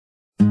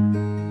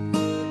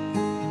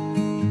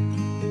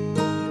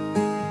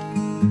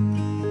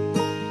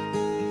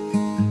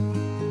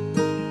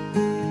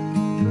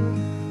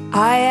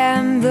I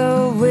am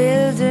the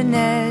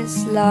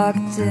wilderness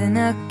locked in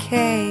a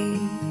cage.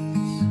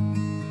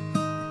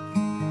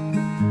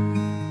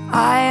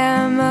 I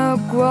am a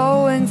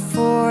growing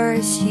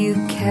force you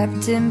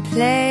kept in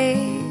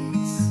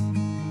place.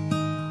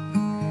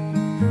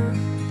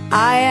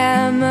 I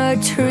am a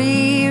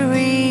tree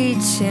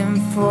reaching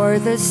for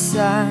the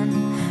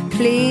sun.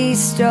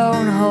 Please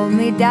don't hold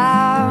me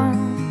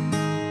down.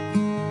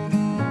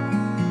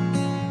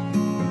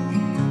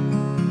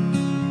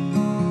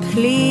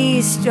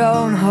 Please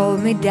don't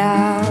hold me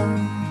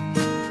down.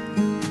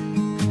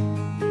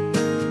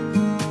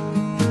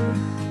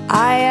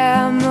 I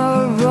am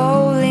a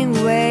rolling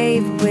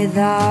wave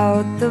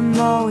without the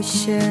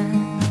motion,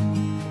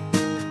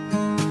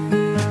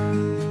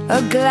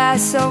 a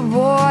glass of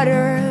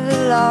water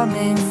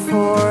longing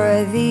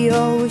for the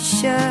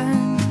ocean.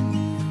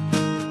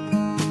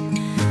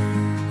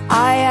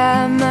 I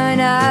am an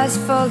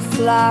asphalt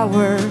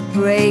flower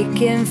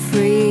breaking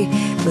free,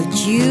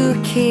 but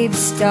you keep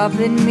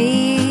stopping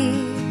me.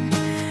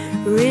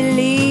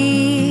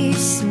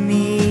 Release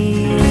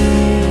me.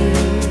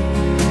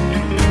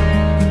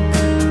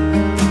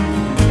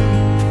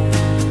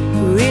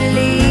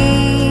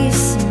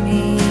 Release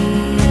me.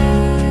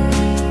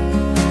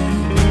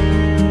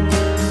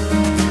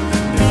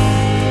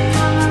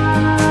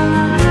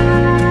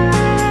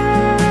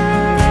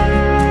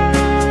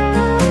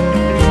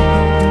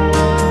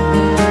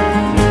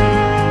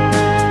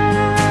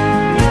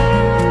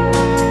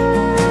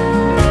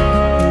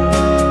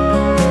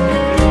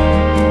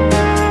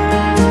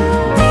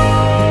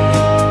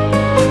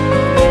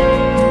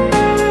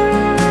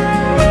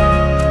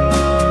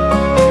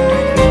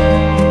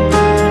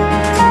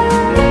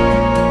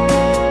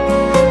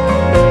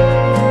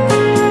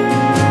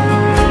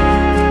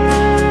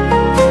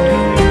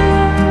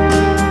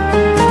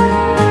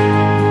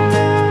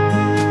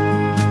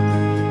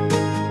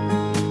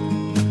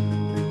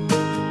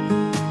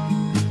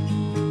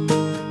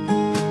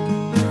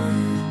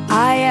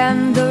 I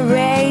am the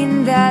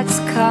rain that's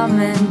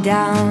coming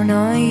down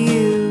on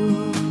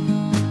you,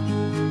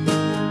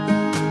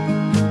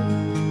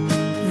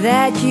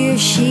 that you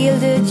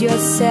shielded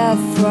yourself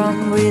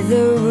from with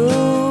a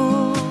roof.